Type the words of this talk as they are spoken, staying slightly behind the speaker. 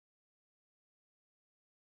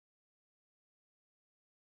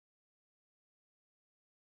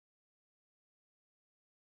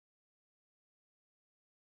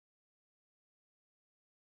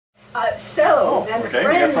Then okay, friends,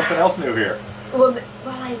 we got something else new here. Well,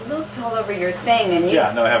 I looked all over your thing, and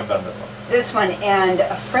yeah, no, I haven't done this one. This one, and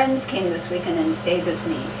friends came this weekend and stayed with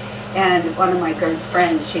me, and one of my good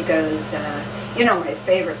friends, she goes, you know, my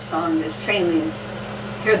favorite song, this train leaves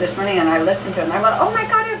here this morning, and I listened to it, and I went, oh my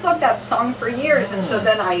God, I've loved that song for years, and so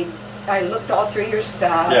then I looked all through your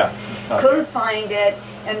stuff, couldn't find it,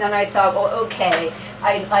 and then I thought, well, okay,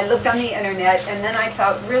 I looked on the internet, and then I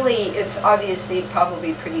thought, really, it's obviously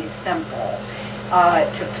probably pretty simple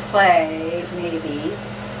to play, maybe.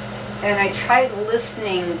 And I tried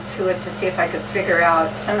listening to it to see if I could figure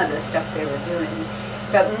out some of the stuff they were doing.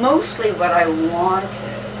 But mostly what I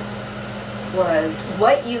wanted was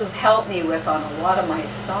what you've helped me with on a lot of my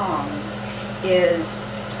songs is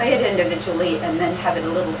play it individually and then have it a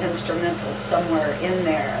little instrumental somewhere in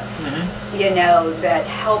there, you know, that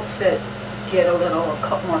helps it get a little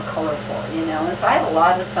more colorful, you know. And so I have a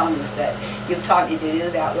lot of songs that you've taught me to do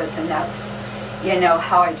that with, and that's, you know,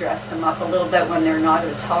 how I dress them up a little bit when they're not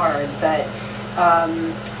as hard. But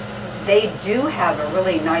they do have a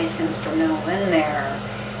really nice instrumental in there.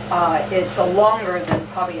 It's a longer than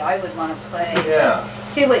probably I would want to play. Yeah.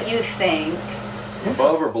 See what you think.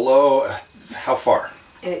 Above or below, how far?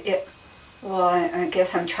 Well, I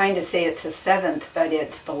guess I'm trying to say it's a seventh, but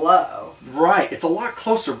it's below. Right, it's a lot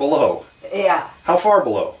closer below. Yeah. How far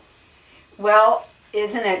below? Well,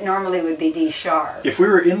 isn't it normally would be D sharp? If we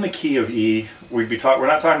were in the key of E, we'd be talking. We're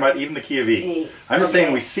not talking about even the key of E. I'm just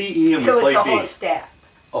saying we see E and we play D. So it's a whole step.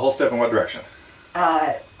 A whole step in what direction?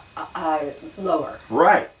 Lower.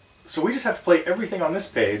 Right. So we just have to play everything on this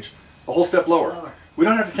page a whole step lower. We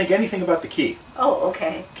don't have to think anything about the key. Oh,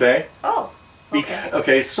 okay. Okay? Oh, okay.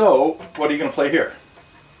 Okay, so what are you going to play here?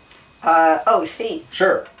 C.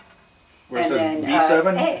 Sure. Where it says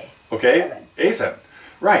B7? A. Okay, A7.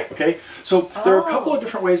 Right, okay. So there are a couple of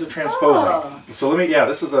different ways of transposing. So let me,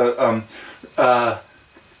 this is a,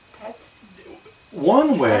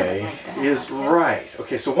 one way is, right,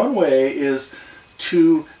 okay, so one way is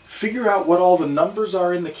to figure out what all the numbers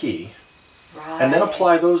are in the key, and then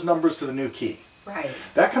apply those numbers to the new key. Right.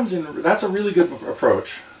 That comes in, that's a really good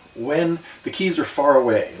approach when the keys are far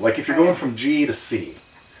away. Like if you're going from G to C,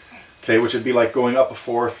 okay, which would be like going up a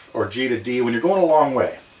fourth, or G to D, when you're going a long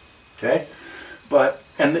way, okay? But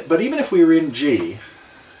even if we were in G,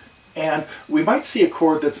 and we might see a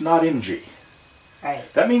chord that's not in G. Right.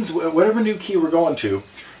 That means whatever new key we're going to,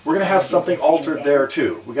 we're going to have something altered there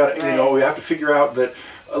too. We got to, you know, we have to figure out that,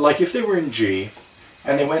 like if they were in G,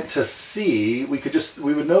 and they went to C, we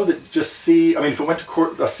would know that just C. I mean, if it went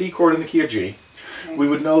to a C chord in the key of G, we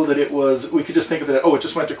would know that it was. We could just think of it. Oh, it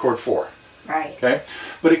just went to chord 4. Right. Okay,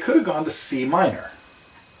 but it could have gone to C minor.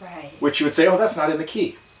 Right. Which you would say, oh, that's not in the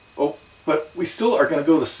key. Oh, but we still are going to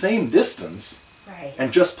go the same distance. Right.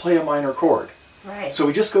 And just play a minor chord. Right. So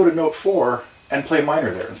we just go to note 4 and play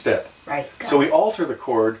minor there instead. Right. So we alter the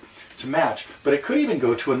chord to match, but it could even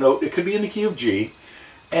go to a note. It could be in the key of G,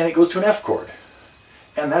 and it goes to an F chord.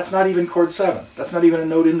 And that's not even chord 7. That's not even a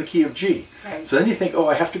note in the key of G. Right. So then you think, oh,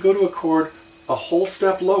 I have to go to a chord a whole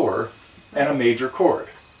step lower and a major chord.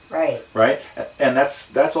 Right. Right? And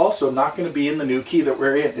that's also not going to be in the new key that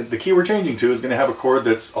we're in. The key we're changing to is going to have a chord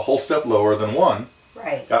that's a whole step lower than 1.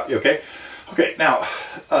 Right. Okay? Okay, now,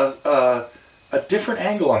 a different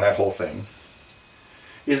angle on that whole thing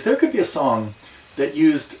is there could be a song that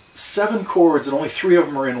used 7 chords and only 3 of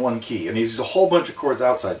them are in one key, and he used a whole bunch of chords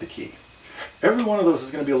outside the key. Every one of those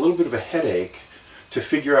is going to be a little bit of a headache to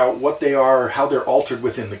figure out what they are, how they're altered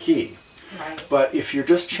within the key. Right. But if you're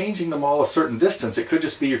just changing them all a certain distance, it could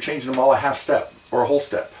just be you're changing them all a half step or a whole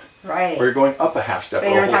step. Right. Or you're going up a half step or a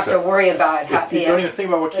whole step. So you don't have to worry about how you don't even think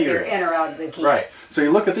about what key you're in or out of the key. Right. So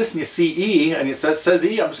you look at this and you see E, and it says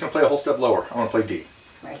E, I'm just going to play a whole step lower. I want to play D.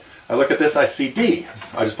 Right. I look at this, I see D.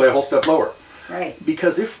 I just play a whole step lower. Right.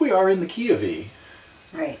 Because if we are in the key of E,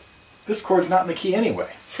 right, this chord's not in the key anyway.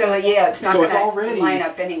 So yeah, it's not going to line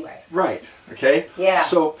up anyway. Right. Okay. Yeah.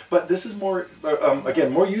 So, but this is more,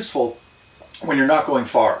 again, more useful when you're not going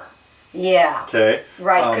far. Yeah. Okay.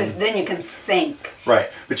 Right, because then you can think. Right,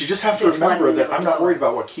 but you just have to remember that I'm not worried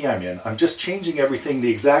about what key I'm in. I'm just changing everything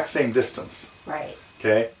the exact same distance. Right.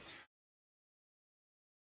 Okay.